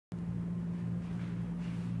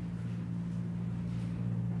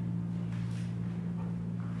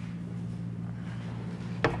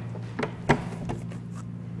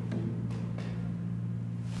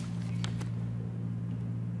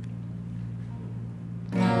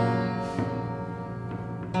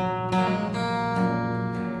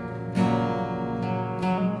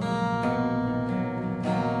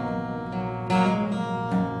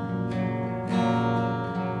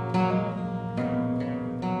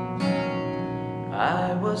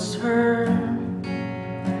was her,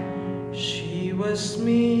 she was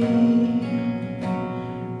me.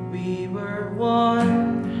 We were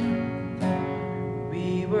one,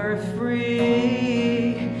 we were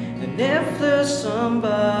free. And if there's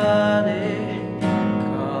somebody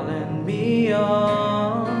calling me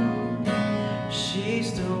on,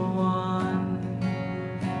 she's the one.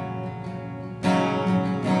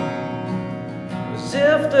 'Cause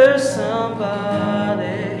if there's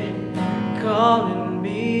somebody calling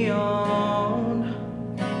me on,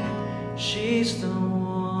 she's the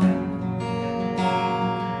one.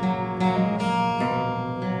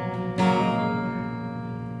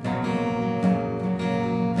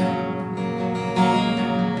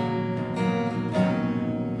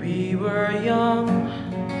 We were young,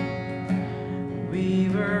 we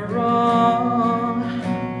were wrong,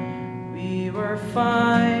 we were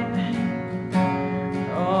fine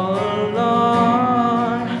all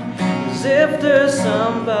along. 'Cause if there's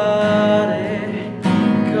somebody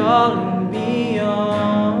calling me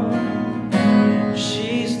on,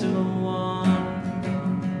 she's the one.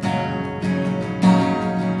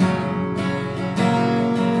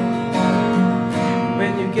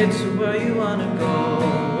 When you get to where you wanna go,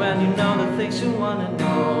 when you know the things you wanna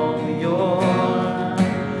know, you're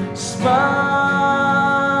smiling.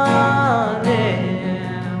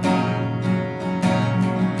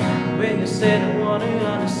 When you say the what you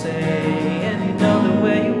wanna say, and you know the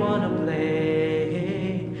way you wanna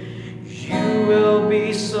play, you will be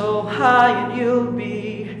so high and you'll be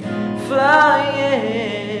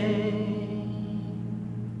flying.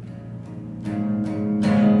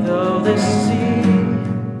 Though the sea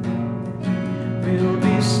will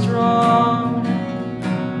be strong,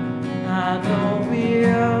 I know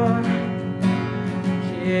we'll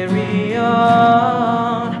carry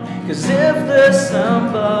on. 'Cause if there's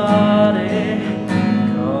somebody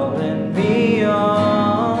calling me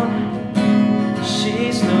on,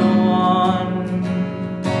 she's the one.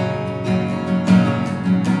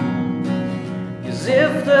 'Cause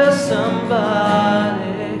if there's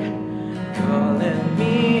somebody calling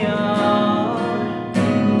me on,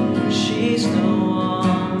 she's the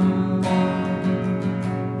one.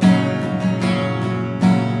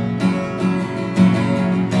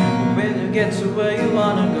 When you get to where you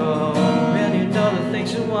wanna go, when you know the things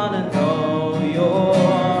you wanna know, you're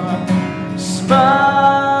smiling.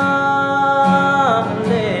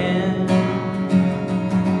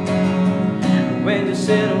 When you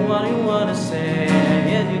say the one you wanna say,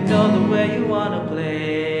 and you know the way you wanna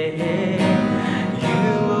play, you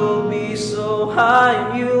will be so high and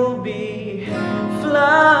you'll be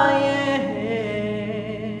flying.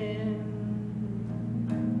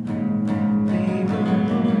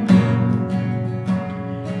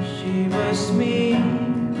 She was me,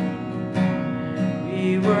 we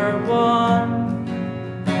were one,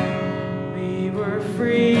 we were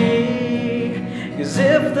free. 'Cause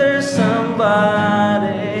if there's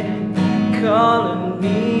somebody calling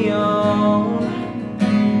me on,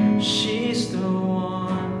 she's the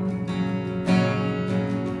one.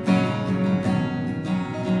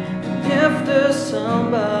 If there's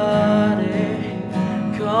somebody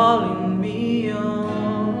calling me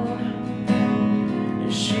on,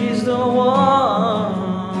 she's the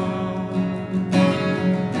one.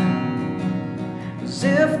 'Cause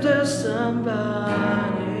if there's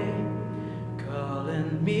somebody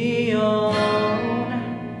calling me on,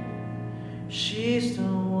 she's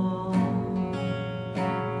the one.